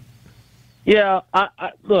 Yeah,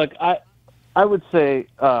 I would say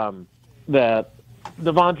that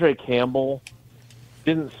Devondre Campbell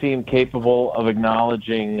didn't seem capable of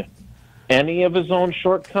acknowledging any of his own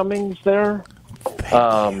shortcomings there.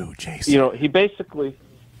 Jason. He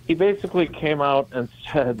basically came out and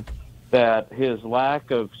said that his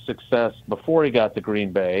lack of success before he got to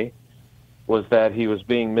Green Bay was that he was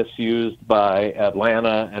being misused by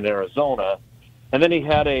Atlanta and Arizona. And then he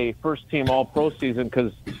had a first-team All-Pro season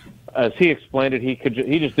because, as he explained it, he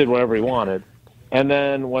just did whatever he wanted. And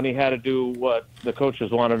then when he had to do what the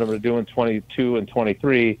coaches wanted him to do in 22 and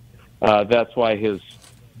 23, that's why his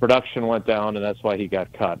production went down and that's why he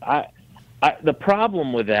got cut. The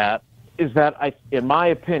problem with that is that, in my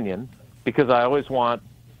opinion, because I always want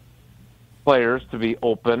players to be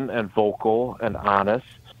open and vocal and honest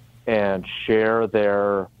and share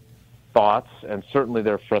their thoughts and certainly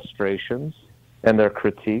their frustrations and their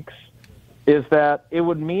critiques, is that it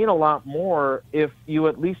would mean a lot more if you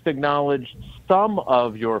at least acknowledged some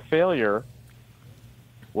of your failure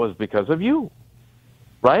was because of you,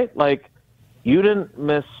 right? Like, you didn't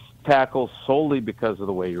miss tackles solely because of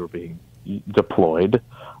the way you were being deployed.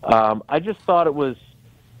 I just thought it was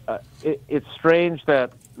it's strange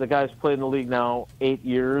that the guy's played in the league now 8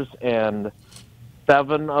 years, and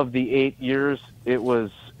 7 of the 8 years it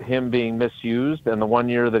was him being misused, and the 1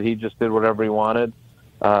 year that he just did whatever he wanted,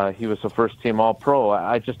 he was a first-team All-Pro.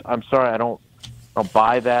 I'm sorry,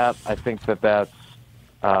 buy that. I think that that's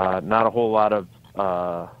not a whole lot of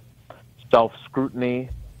self-scrutiny.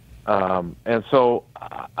 And so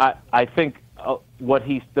I think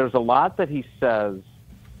there's a lot that he says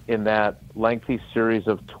in that lengthy series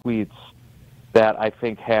of tweets that I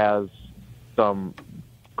think has some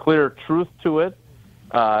clear truth to it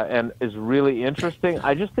and is really interesting.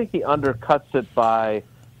 I just think he undercuts it by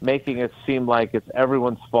making it seem like it's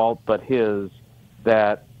everyone's fault but his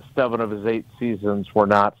that 7 of his 8 seasons were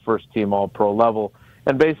not first-team All-Pro level,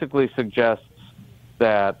 and basically suggests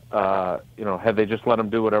that had they just let him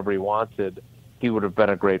do whatever he wanted, he would have been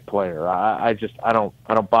a great player. I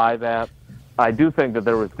don't buy that. I do think that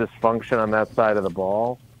there was dysfunction on that side of the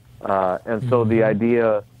ball, and so the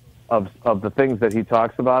idea of the things that he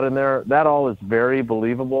talks about in there, that all is very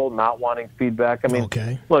believable. Not wanting feedback. I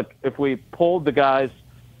mean, look, if we polled the guys,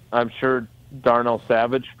 I'm sure Darnell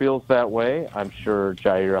Savage feels that way. I'm sure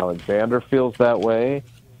Jair Alexander feels that way.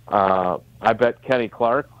 I bet Kenny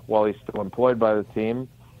Clark, while he's still employed by the team,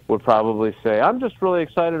 would probably say, "I'm just really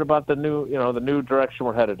excited about the new direction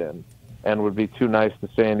we're headed in," and would be too nice to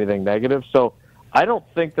say anything negative. So I don't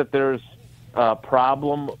think that there's a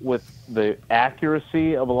problem with the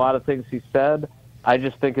accuracy of a lot of things he said. I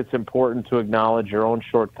just think it's important to acknowledge your own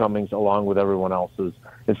shortcomings along with everyone else's,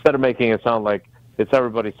 instead of making it sound like it's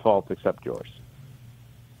everybody's fault except yours.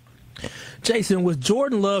 Jason, with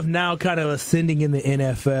Jordan Love now kind of ascending in the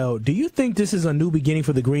NFL, do you think this is a new beginning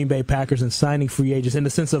for the Green Bay Packers in signing free agents in the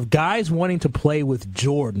sense of guys wanting to play with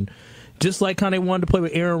Jordan, just like kind of wanted to play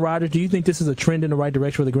with Aaron Rodgers? Do you think this is a trend in the right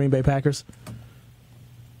direction for the Green Bay Packers?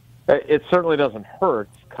 It certainly doesn't hurt,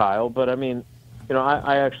 Kyle, but I mean,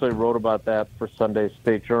 I actually wrote about that for Sunday's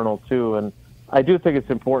State Journal too, and I do think it's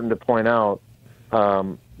important to point out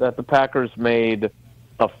that the Packers made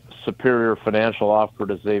a superior financial offer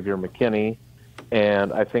to Xavier McKinney,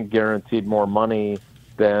 and I think guaranteed more money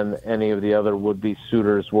than any of the other would-be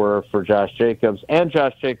suitors were for Josh Jacobs. And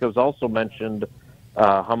Josh Jacobs also mentioned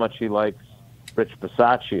how much he likes Rich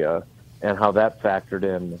Bisaccia and how that factored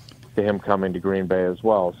in to him coming to Green Bay as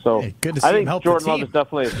well. So good to see I think him help Jordan the Love team. is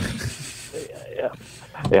definitely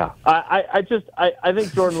yeah. I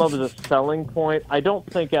think Jordan Love is a selling point. I don't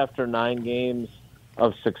think after 9 games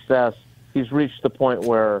of success he's reached the point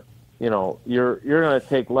where you're going to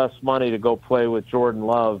take less money to go play with Jordan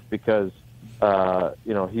Love because he's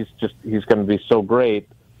going to be so great.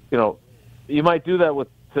 You might do that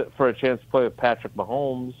for a chance to play with Patrick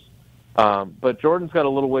Mahomes, but Jordan's got a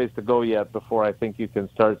little ways to go yet before I think you can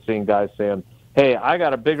start seeing guys saying, "Hey, I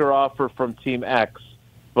got a bigger offer from Team X,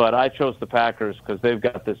 but I chose the Packers because they've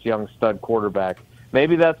got this young stud quarterback."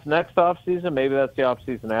 Maybe that's next offseason. Maybe that's the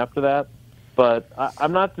offseason after that. But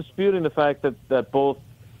I'm not disputing the fact that both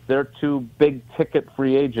their 2 big-ticket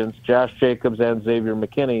free agents, Josh Jacobs and Xavier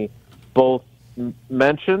McKinney, both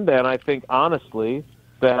mentioned, and I think honestly,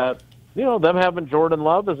 that them having Jordan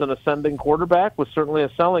Love as an ascending quarterback was certainly a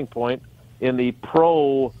selling point in the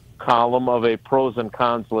pro column of a pros and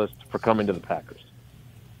cons list for coming to the Packers.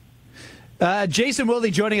 Jason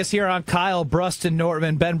Wilde joining us here on Kyle Brust and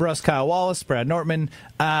Nortman. Ben Brust, Kyle Wallace, Brad Nortman.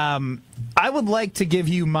 I would like to give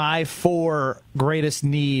you my 4 greatest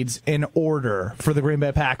needs in order for the Green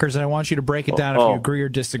Bay Packers, and I want you to break it down if you agree or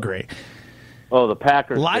disagree. Oh, the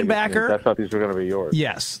Packers. Linebacker. I thought these were going to be yours.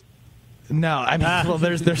 Yes. No, I mean, well,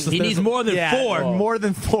 there's he needs more than 4. More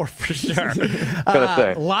than 4 for sure.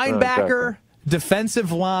 Linebacker,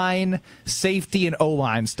 defensive line, safety, and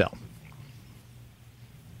O-line still.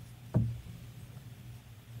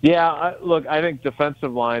 Yeah, I think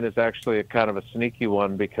defensive line is actually a kind of a sneaky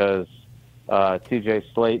one because T.J.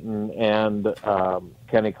 Slayton and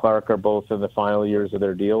Kenny Clark are both in the final years of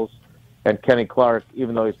their deals. And Kenny Clark,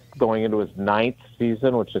 even though he's going into his 9th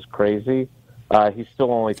season, which is crazy, he's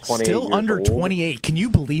still only 28 Still years under old. 28. Can you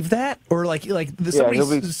believe that? Or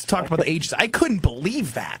somebody's talked about the ages. I couldn't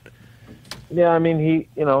believe that. Yeah, I mean,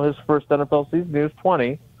 his first NFL season, he was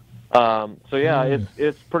 20.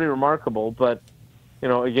 It's pretty remarkable. But,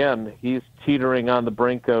 again, he's teetering on the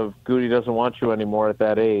brink of Goody doesn't want you anymore at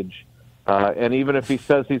that age. And even if he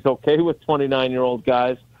says he's okay with 29-year-old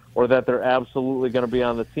guys or that they're absolutely going to be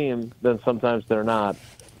on the team, then sometimes they're not.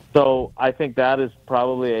 So I think that is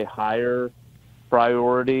probably a higher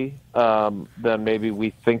priority than maybe we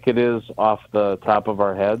think it is off the top of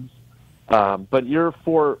our heads. But your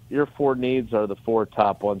four needs are the 4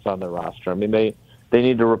 top ones on their roster. I mean, they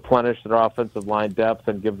need to replenish their offensive line depth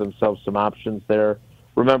and give themselves some options there.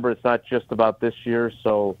 Remember, it's not just about this year,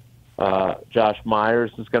 so Josh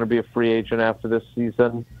Myers is going to be a free agent after this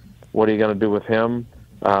season. What are you going to do with him?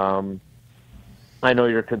 I know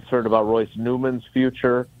you're concerned about Royce Newman's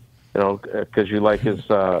future. because you like his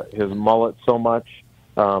mullet so much.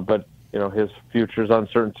 But his future's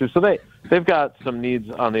uncertain too. So they've got some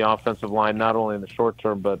needs on the offensive line, not only in the short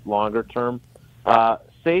term but longer term.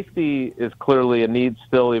 Safety is clearly a need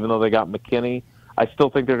still, even though they got McKinney. I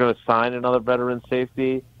still think they're going to sign another veteran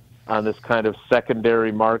safety on this kind of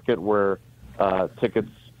secondary market where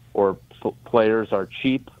tickets or players are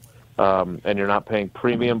cheap, and you're not paying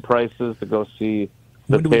premium prices to go see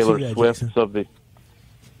the Taylor Swifts of the.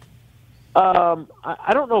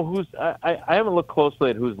 I don't know who's. I haven't looked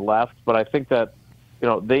closely at who's left, but I think that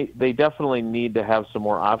they definitely need to have some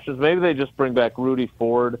more options. Maybe they just bring back Rudy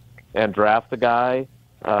Ford and draft the guy,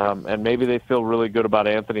 and maybe they feel really good about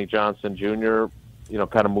Anthony Johnson Jr.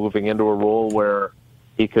 Kind of moving into a role where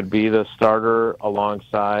he could be the starter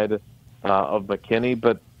alongside of McKinney.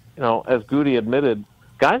 But as Goody admitted,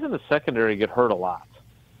 guys in the secondary get hurt a lot,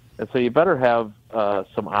 and so you better have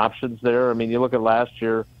some options there. I mean, you look at last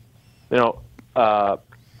year.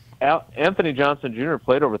 Anthony Johnson Jr.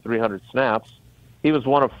 played over 300 snaps. He was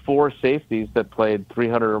one of 4 safeties that played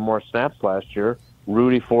 300 or more snaps last year.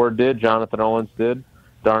 Rudy Ford did, Jonathan Owens did,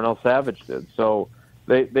 Darnell Savage did. So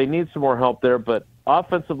they need some more help there, but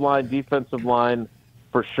offensive line, defensive line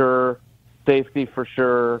for sure, safety for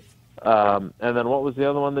sure. And then what was the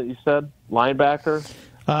other one that you said? Linebacker?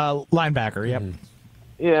 Linebacker, yep.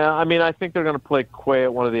 Yeah, I mean, I think they're going to play Quay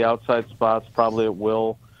at one of the outside spots, probably at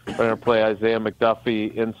will. They're going to play Isaiah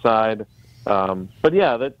McDuffie inside. But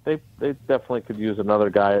yeah, they definitely could use another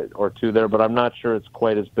guy or two there, but I'm not sure it's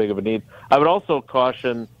quite as big of a need. I would also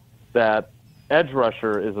caution that edge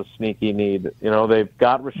rusher is a sneaky need. They've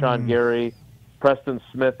got Rashawn Gary. Preston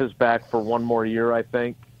Smith is back for one more year, I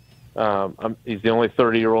think. He's the only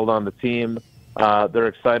 30-year-old on the team. They're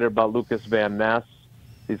excited about Lucas Van Ness.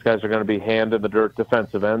 These guys are going to be hand-in-the-dirt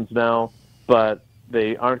defensive ends now, but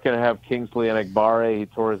they aren't going to have Kingsley Enagbare. He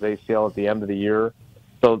tore his ACL at the end of the year.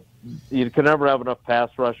 So you can never have enough pass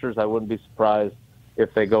rushers. I wouldn't be surprised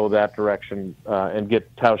if they go that direction and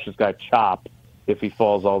get Tausch's guy Chop if he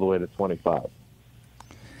falls all the way to 25.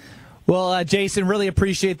 Well, Jason, really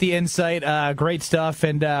appreciate the insight. Great stuff,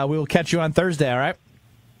 and we will catch you on Thursday, all right?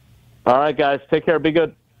 All right, guys. Take care. Be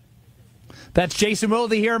good. That's Jason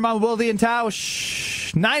Wilde here among Wilde and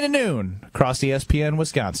Tausch, 9 to noon across ESPN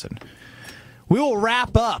Wisconsin. We will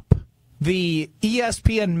wrap up the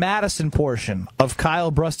ESPN Madison portion of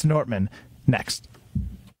Kyle Brust-Nortman next.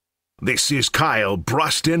 This is Kyle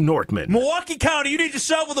Brust-Nortman. Milwaukee County, you need to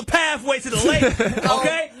shovel the pathway to the lake,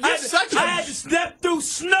 okay? I had to step through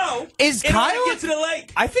snow in order to get to the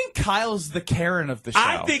lake. I think Kyle's the Karen of the show.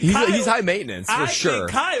 I think he's high maintenance, for sure. I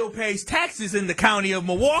think Kyle pays taxes in the county of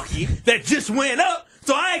Milwaukee that just went up,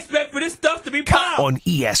 so I expect for this stuff to be piled. On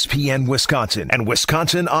ESPN Wisconsin and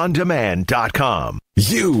WisconsinOnDemand.com.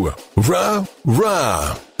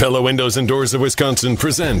 Rah. Pella Windows and Doors of Wisconsin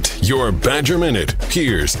present your Badger Minute.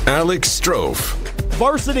 Here's Alex Strofe.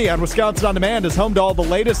 Varsity on Wisconsin On Demand is home to all the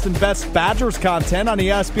latest and best Badgers content on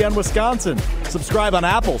ESPN Wisconsin. Subscribe on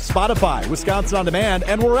Apple, Spotify, Wisconsin On Demand,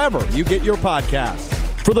 and wherever you get your podcasts.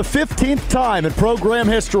 For the 15th time in program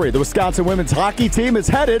history, the Wisconsin women's hockey team is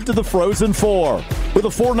headed to the Frozen Four. With a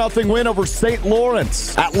 4-0 win over St.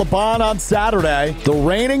 Lawrence at LeBon on Saturday, the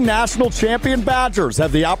reigning national champion Badgers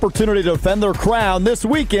have the opportunity to defend their crown this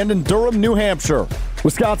weekend in Durham, New Hampshire.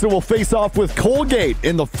 Wisconsin will face off with Colgate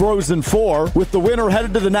in the Frozen Four, with the winner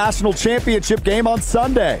headed to the national championship game on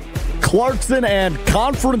Sunday. Clarkson and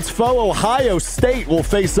conference foe Ohio State will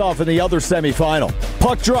face off in the other semifinal.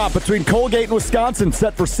 Puck drop between Colgate and Wisconsin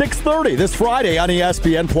set for 6:30 this Friday on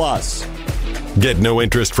ESPN+. Get no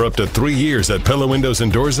interest for up to 3 years at Pella Windows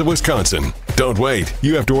and Doors of Wisconsin. Don't wait.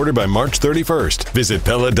 You have to order by March 31st. Visit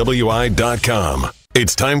PellaWI.com.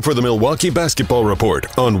 It's time for the Milwaukee Basketball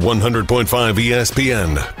Report on 100.5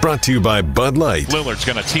 ESPN. Brought to you by Bud Light. Lillard's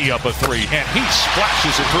going to tee up a three, and he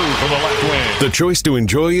splashes it through for the left wing. The choice to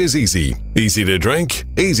enjoy is easy. Easy to drink,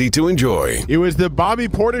 easy to enjoy. It was the Bobby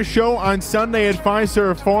Portis Show on Sunday at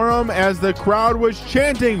Fiserv Forum as the crowd was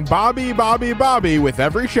chanting Bobby, Bobby, Bobby with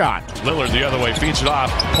every shot. Lillard the other way feeds it off.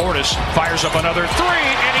 Portis fires up another three,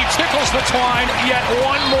 and he tickles the twine yet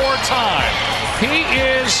one more time. He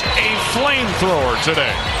is a flamethrower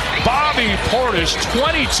today. Bobby Portis,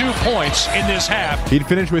 22 points in this half. He'd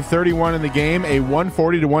finished with 31 in the game, a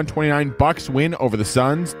 140-129 Bucks win over the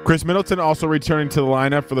Suns. Chris Middleton also returning to the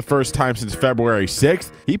lineup for the first time since February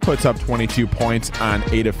 6th. He puts up 22 points on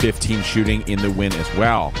 8 of 15 shooting in the win as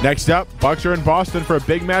well. Next up, Bucks are in Boston for a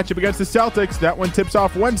big matchup against the Celtics. That one tips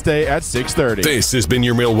off Wednesday at 6:30. This has been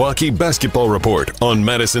your Milwaukee Basketball Report on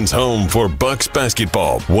Madison's home for Bucks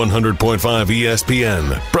basketball, 100.5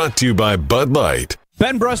 ESPN. Brought to you by Bud Light.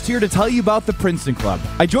 Ben Brust here to tell you about the Princeton Club.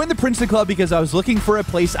 I joined the Princeton Club because I was looking for a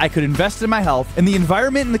place I could invest in my health, and the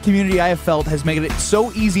environment and the community I have felt has made it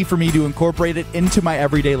so easy for me to incorporate it into my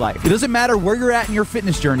everyday life. It doesn't matter where you're at in your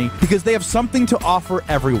fitness journey because they have something to offer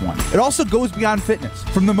everyone. It also goes beyond fitness.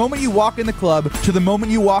 From the moment you walk in the club to the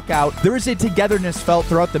moment you walk out, there is a togetherness felt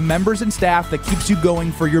throughout the members and staff that keeps you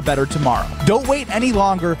going for your better tomorrow. Don't wait any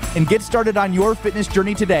longer and get started on your fitness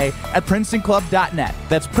journey today at PrincetonClub.net.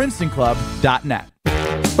 That's PrincetonClub.net.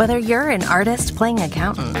 Whether you're an artist playing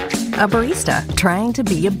accountant, a barista trying to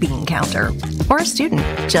be a bean counter, or a student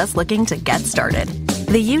just looking to get started,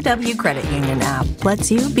 the UW Credit Union app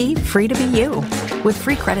lets you be free to be you. With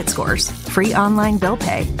free credit scores, free online bill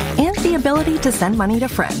pay, and the ability to send money to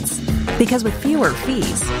friends. Because with fewer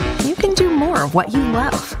fees, you can do more of what you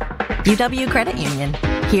love. UW Credit Union,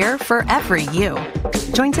 here for every you.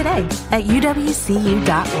 Join today at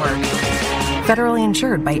uwcu.org. Federally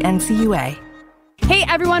insured by NCUA. Hey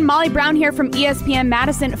everyone, Molly Brown here from ESPN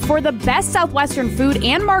Madison. For the best Southwestern food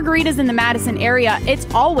and margaritas in the Madison area, it's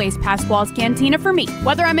always Pasquale's Cantina for me.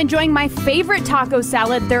 Whether I'm enjoying my favorite taco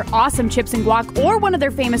salad, their awesome chips and guac, or one of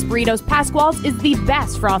their famous burritos, Pasquale's is the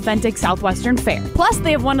best for authentic Southwestern fare. Plus,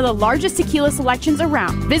 they have one of the largest tequila selections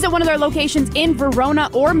around. Visit one of their locations in Verona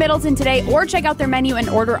or Middleton today, or check out their menu and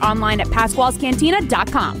order online at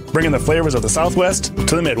PasqualesCantina.com. Bringing the flavors of the Southwest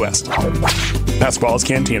to the Midwest. Pasquale's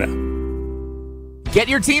Cantina. Get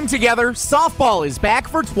your team together. Softball is back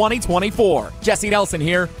for 2024. Jesse Nelson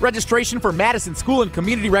here. Registration for Madison School and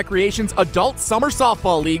Community Recreation's Adult Summer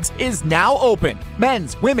Softball Leagues is now open.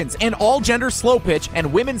 Men's, women's, and all gender slow pitch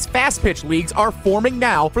and women's fast pitch leagues are forming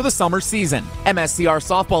now for the summer season. MSCR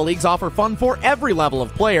Softball Leagues offer fun for every level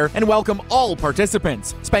of player and welcome all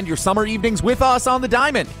participants. Spend your summer evenings with us on the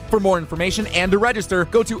diamond. For more information and to register,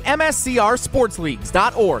 go to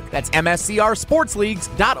mscrsportsleagues.org. That's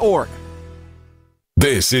mscrsportsleagues.org.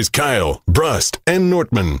 This is Kyle, Brust, and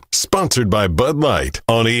Nortman, sponsored by Bud Light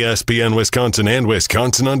on ESPN Wisconsin and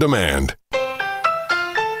Wisconsin On Demand.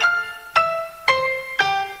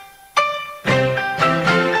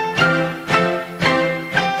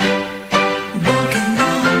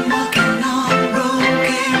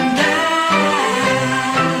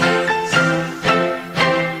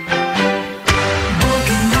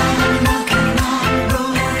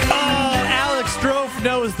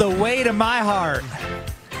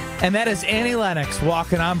 And that is Annie Lennox,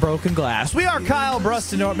 Walking on Broken Glass. We are Kyle,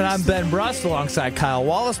 Brust, and Nortman. I'm Ben Brust, alongside Kyle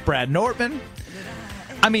Wallace, Brad Nortman.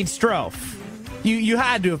 I mean, Strofe, you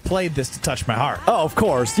had to have played this to touch my heart. Oh, of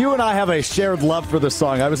course. You and I have a shared love for this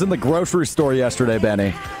song. I was in the grocery store yesterday,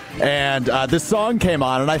 Benny, and this song came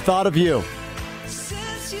on, and I thought of you.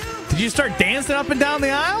 Did you start dancing up and down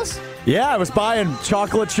the aisles? Yeah, I was buying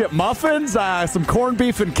chocolate chip muffins, some corned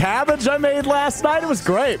beef and cabbage I made last night. It was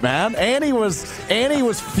great, man. Annie was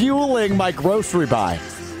fueling my grocery buy.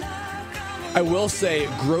 I will say,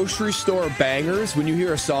 grocery store bangers, when you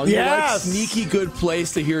hear a song, yes, you're like, sneaky good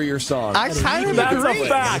place to hear your song. I kind of agree.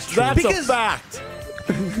 That's a fact.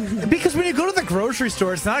 Because when you go to the grocery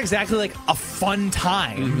store, it's not exactly like a fun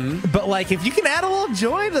time. But like, if you can add a little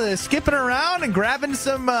joy to skipping around and grabbing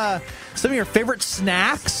some of your favorite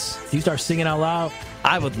snacks, you start singing out loud.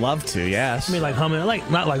 I would love to. Yes. I mean, like humming,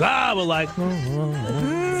 like not like but like.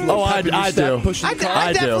 Oh, I do. I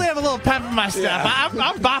definitely have a little pep in my step. Yeah.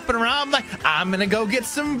 I'm bopping around. I'm like, I'm gonna go get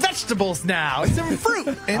some vegetables now, and some fruit,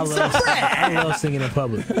 and some bread. I love singing in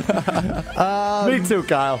public. Me too,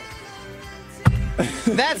 Kyle.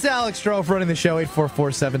 That's Alex Strofe running the show,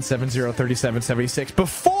 844-770-3776.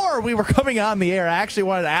 Before we were coming on the air, I actually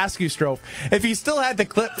wanted to ask you, Strofe, if you still had the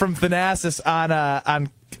clip from Thanasis on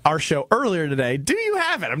our show earlier today. Do you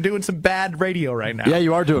have it? I'm doing some bad radio right now. Yeah,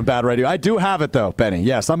 you are doing bad radio. I do have it, though, Benny.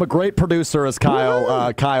 Yes, I'm a great producer, as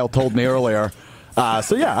Kyle told me earlier.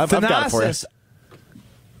 So, yeah, I've got it for you.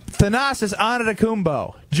 Thanasis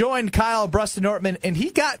Antetokounmpo joined Kyle, Brust, and Nortman, and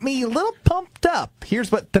he got me a little pumped up.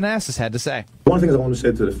 Here's what Thanasis had to say. One thing I want to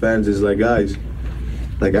say to the fans is, like, guys,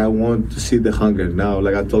 like, I want to see the hunger now.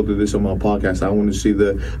 Like I told you this on my podcast, I want to see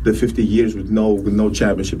the 50 years with no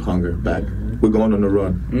championship hunger back. We're going on a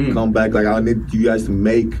run. Come back. Like, I need you guys to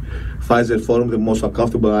make Pfizer Forum the most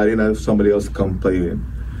uncomfortable arena for somebody else to come play in.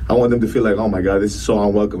 I want them to feel like, oh my God, this is so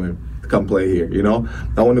unwelcoming. Come play here, you know.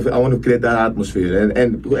 I want to create that atmosphere, and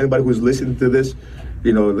anybody who's listening to this,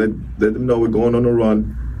 you know, let them know we're going on a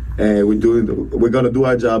run, and we're gonna do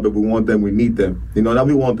our job. If we want them, we need them. You know, not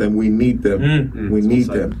we want them, we need them. We need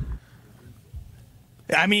them.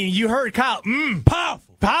 I mean, you heard Kyle.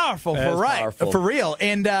 Powerful for real.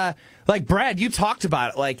 And like Brad, you talked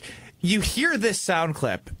about it. Like, you hear this sound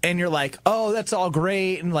clip and you're like, oh, that's all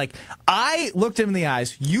great. And like, I looked him in the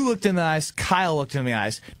eyes, you looked in the eyes, Kyle looked in the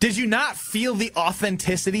eyes. Did you not feel the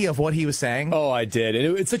authenticity of what he was saying? Oh, I did.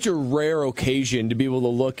 And it's such a rare occasion to be able to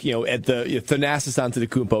look, at the Thanasis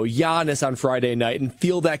Antetokounmpo, Giannis on Friday night and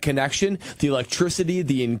feel that connection, the electricity,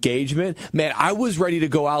 the engagement. Man, I was ready to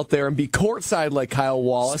go out there and be courtside like Kyle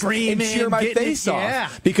Wallace Screaming, and cheer my face off. Yeah.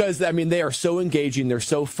 Because, they are so engaging, they're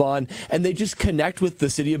so fun, and they just connect with the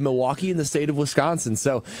city of Milwaukee and the state of Wisconsin.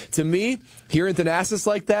 So to me, hearing Thanasis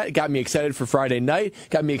like that, it got me excited for Friday night,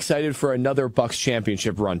 got me excited for another Bucks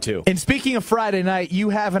championship run too. And speaking of Friday night, you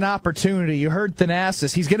have an opportunity. You heard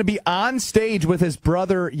Thanasis. He's going to be on stage with his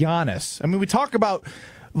brother Giannis. I mean, we talk about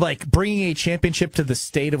like bringing a championship to the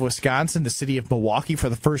state of Wisconsin, the city of Milwaukee, for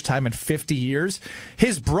the first time in 50 years.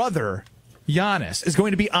 His brother, Giannis, is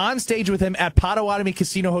going to be on stage with him at Potawatomi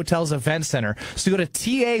Casino Hotel's event center. So go to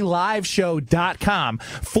TALiveshow.com.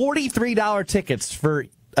 $43 tickets for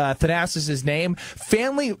Thanasis' name,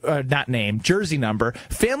 jersey number,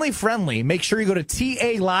 family friendly. Make sure you go to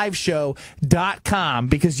TALiveshow.com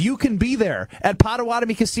because you can be there at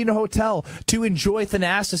Potawatomi Casino Hotel to enjoy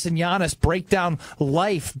Thanasis and Giannis break down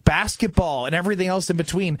life, basketball, and everything else in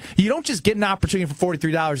between. You don't just get an opportunity for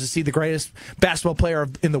 $43 to see the greatest basketball player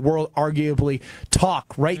in the world, arguably,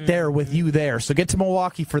 talk right there with you there. So get to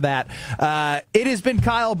Milwaukee for that. It has been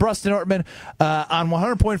Kyle Bruston Ortman on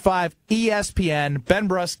 100.5 ESPN. Ben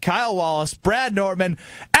Brust, Kyle Wallace, Brad Nortman,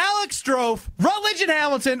 Alex Strofe, Rutledge and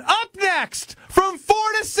Hamilton up next from 4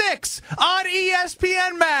 to 6 on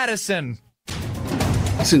ESPN Madison.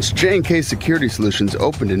 Since J&K Security Solutions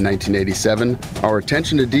opened in 1987, our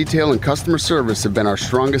attention to detail and customer service have been our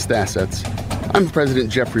strongest assets. I'm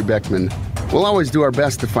President Jeffrey Beckman. We'll always do our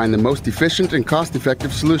best to find the most efficient and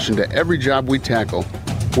cost-effective solution to every job we tackle.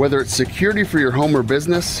 Whether it's security for your home or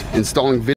business, installing video